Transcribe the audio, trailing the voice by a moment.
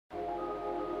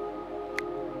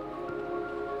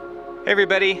Hey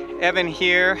everybody, Evan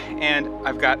here, and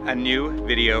I've got a new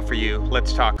video for you.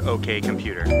 Let's talk OK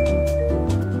Computer.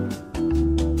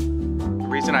 The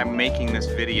reason I'm making this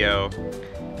video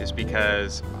is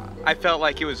because I felt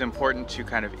like it was important to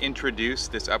kind of introduce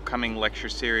this upcoming lecture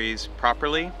series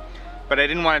properly, but I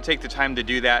didn't want to take the time to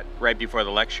do that right before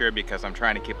the lecture because I'm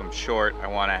trying to keep them short. I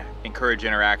want to encourage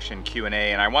interaction, Q&A,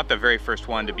 and I want the very first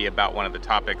one to be about one of the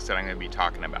topics that I'm going to be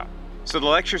talking about. So the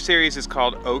lecture series is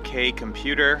called OK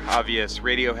Computer, obvious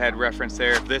Radiohead reference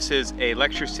there. This is a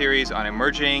lecture series on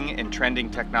emerging and trending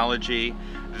technology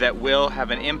that will have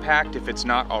an impact, if it's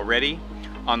not already,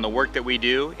 on the work that we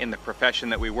do in the profession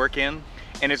that we work in.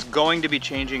 And it's going to be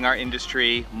changing our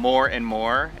industry more and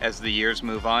more as the years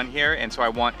move on here. And so I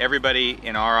want everybody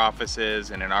in our offices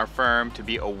and in our firm to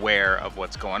be aware of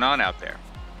what's going on out there.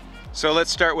 So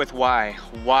let's start with why.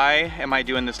 Why am I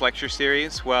doing this lecture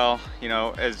series? Well, you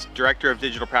know, as Director of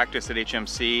Digital Practice at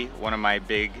HMC, one of my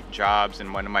big jobs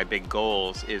and one of my big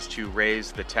goals is to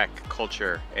raise the tech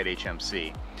culture at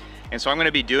HMC. And so I'm going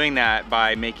to be doing that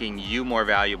by making you more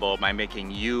valuable, by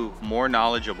making you more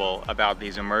knowledgeable about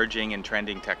these emerging and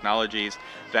trending technologies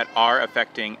that are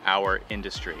affecting our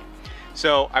industry.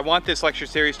 So I want this lecture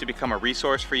series to become a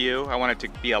resource for you. I want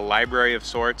it to be a library of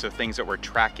sorts of things that we're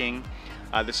tracking.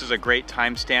 This is a great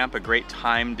timestamp, a great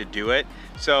time to do it.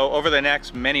 So over the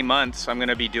next many months, I'm going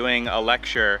to be doing a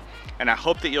lecture, and I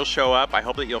hope that you'll show up. I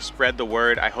hope that you'll spread the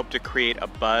word. I hope to create a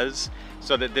buzz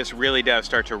so that this really does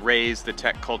start to raise the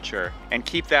tech culture and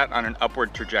keep that on an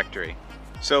upward trajectory.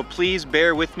 So please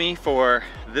bear with me for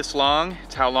this long.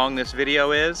 It's how long this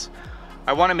video is.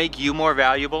 I want to make you more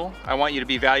valuable. I want you to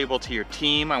be valuable to your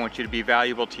team. I want you to be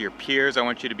valuable to your peers. I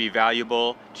want you to be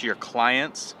valuable to your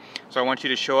clients. So I want you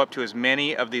to show up to as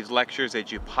many of these lectures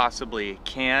as you possibly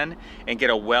can and get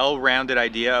a well-rounded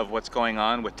idea of what's going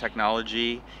on with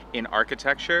technology in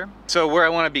architecture. So where I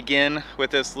want to begin with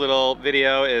this little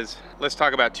video is, let's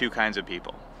talk about two kinds of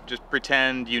people. Just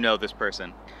pretend you know this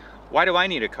person. Why do I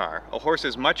need a car? A horse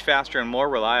is much faster and more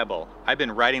reliable. I've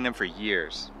been riding them for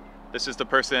years. This is the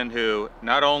person who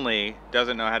not only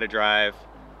doesn't know how to drive,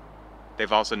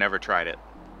 they've also never tried it.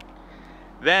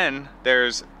 Then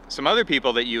there's some other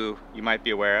people that you might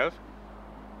be aware of.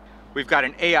 We've got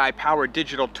an AI-powered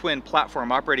digital twin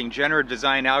platform operating generative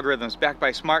design algorithms backed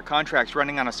by smart contracts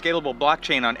running on a scalable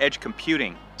blockchain on edge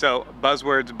computing. So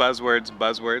buzzwords, buzzwords,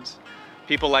 buzzwords.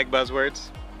 People like buzzwords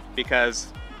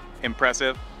because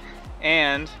impressive.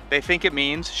 And they think it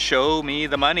means show me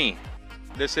the money.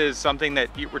 This is something that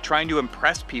we're trying to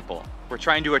impress people. We're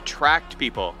trying to attract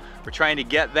people. We're trying to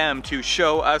get them to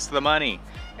show us the money.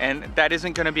 And that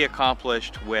isn't going to be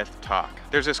accomplished with talk.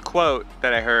 There's this quote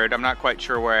that I heard. I'm not quite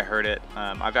sure where I heard it.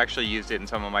 I've actually used it in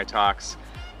some of my talks.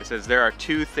 It says, there are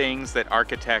two things that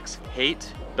architects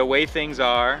hate: the way things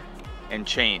are and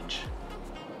change.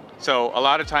 So a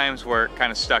lot of times we're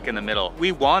kind of stuck in the middle.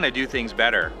 We want to do things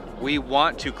better. We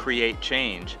want to create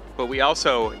change, but we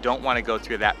also don't want to go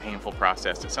through that painful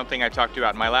process. It's something I talked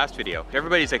about in my last video.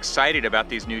 Everybody's excited about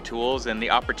these new tools and the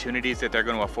opportunities that they're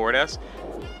going to afford us,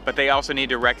 but they also need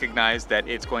to recognize that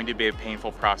it's going to be a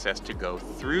painful process to go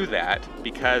through that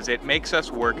because it makes us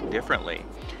work differently.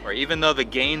 Or even though the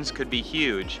gains could be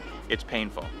huge, it's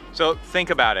painful. So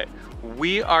think about it.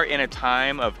 We are in a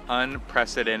time of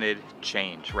unprecedented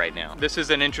change right now. This is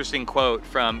an interesting quote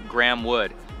from Graham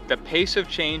Wood. The pace of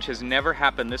change has never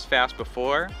happened this fast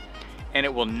before, and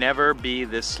it will never be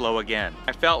this slow again.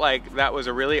 I felt like that was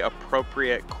a really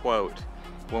appropriate quote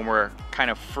when we're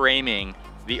kind of framing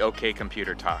the OK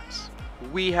Computer talks.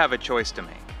 We have a choice to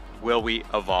make. Will we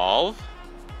evolve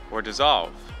or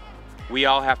dissolve? We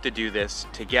all have to do this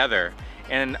together,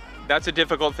 and that's a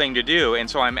difficult thing to do. And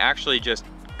so I'm actually just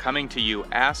coming to you,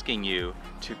 asking you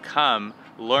to come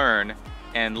learn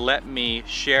and let me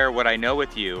share what I know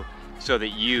with you so that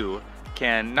you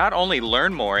can not only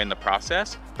learn more in the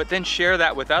process, but then share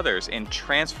that with others and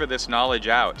transfer this knowledge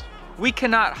out. We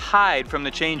cannot hide from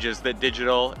the changes that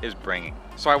digital is bringing.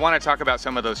 So I want to talk about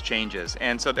some of those changes.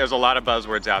 And so there's a lot of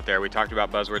buzzwords out there. We talked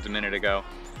about buzzwords a minute ago.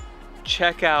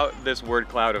 Check out this word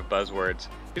cloud of buzzwords.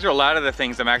 These are a lot of the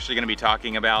things I'm actually going to be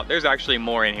talking about. There's actually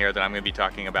more in here that I'm going to be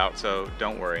talking about, so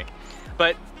don't worry.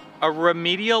 But a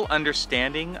remedial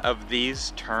understanding of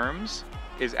these terms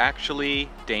is actually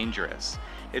dangerous.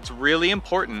 It's really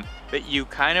important that you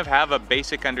kind of have a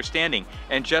basic understanding,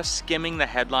 and just skimming the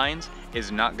headlines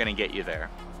is not going to get you there.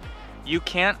 You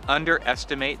can't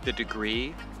underestimate the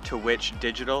degree to which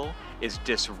digital is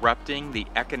disrupting the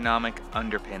economic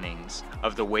underpinnings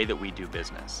of the way that we do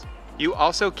business. You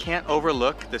also can't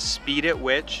overlook the speed at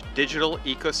which digital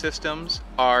ecosystems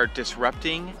are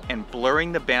disrupting and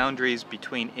blurring the boundaries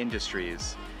between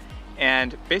industries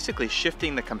and basically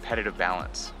shifting the competitive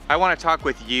balance. I want to talk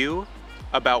with you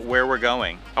about where we're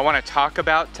going. I want to talk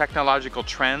about technological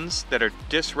trends that are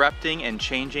disrupting and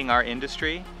changing our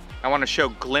industry. I want to show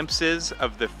glimpses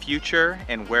of the future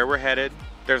and where we're headed.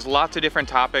 There's lots of different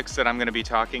topics that I'm going to be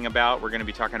talking about. We're going to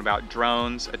be talking about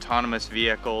drones, autonomous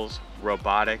vehicles,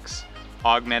 robotics,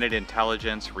 augmented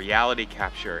intelligence, reality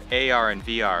capture, AR and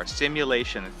VR,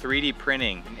 simulation, 3D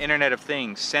printing, Internet of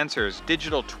Things, sensors,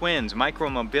 digital twins,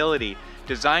 micromobility,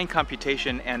 design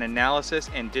computation and analysis,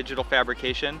 and digital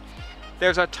fabrication.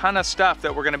 There's a ton of stuff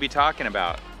that we're going to be talking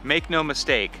about. Make no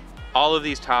mistake, all of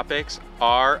these topics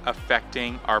are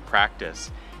affecting our practice.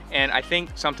 And I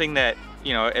think something that,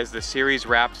 you know, as the series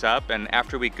wraps up and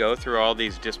after we go through all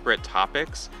these disparate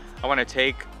topics, I want to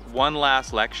take one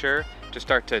last lecture to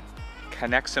start to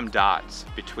connect some dots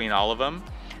between all of them.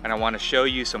 And I want to show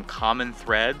you some common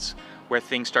threads where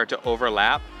things start to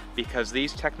overlap, because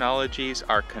these technologies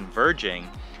are converging,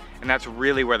 and that's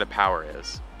really where the power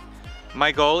is.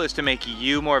 My goal is to make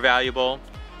you more valuable.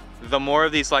 The more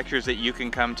of these lectures that you can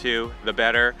come to, the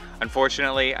better.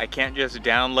 Unfortunately, I can't just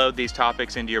download these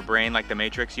topics into your brain like the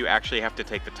Matrix. You actually have to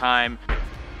take the time.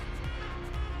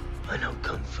 I know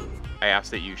Kung Fu. I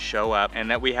ask that you show up and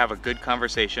that we have a good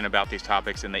conversation about these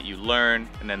topics, and that you learn,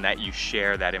 and then that you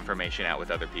share that information out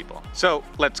with other people. So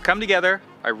let's come together.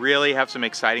 I really have some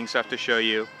exciting stuff to show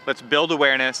you. Let's build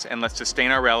awareness and let's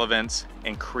sustain our relevance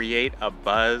and create a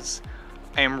buzz.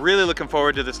 I am really looking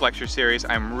forward to this lecture series.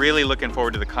 I'm really looking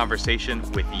forward to the conversation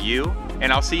with you,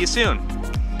 and I'll see you soon.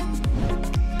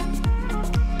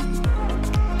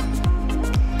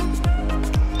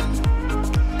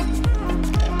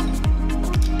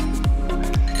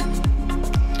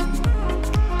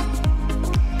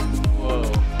 Whoa.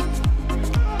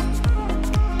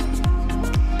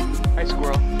 Hi,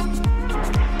 squirrel.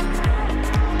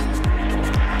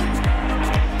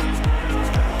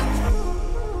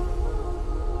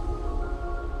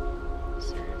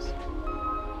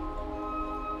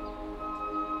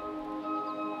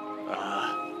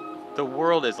 The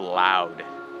world is loud.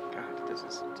 God, this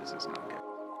is not good.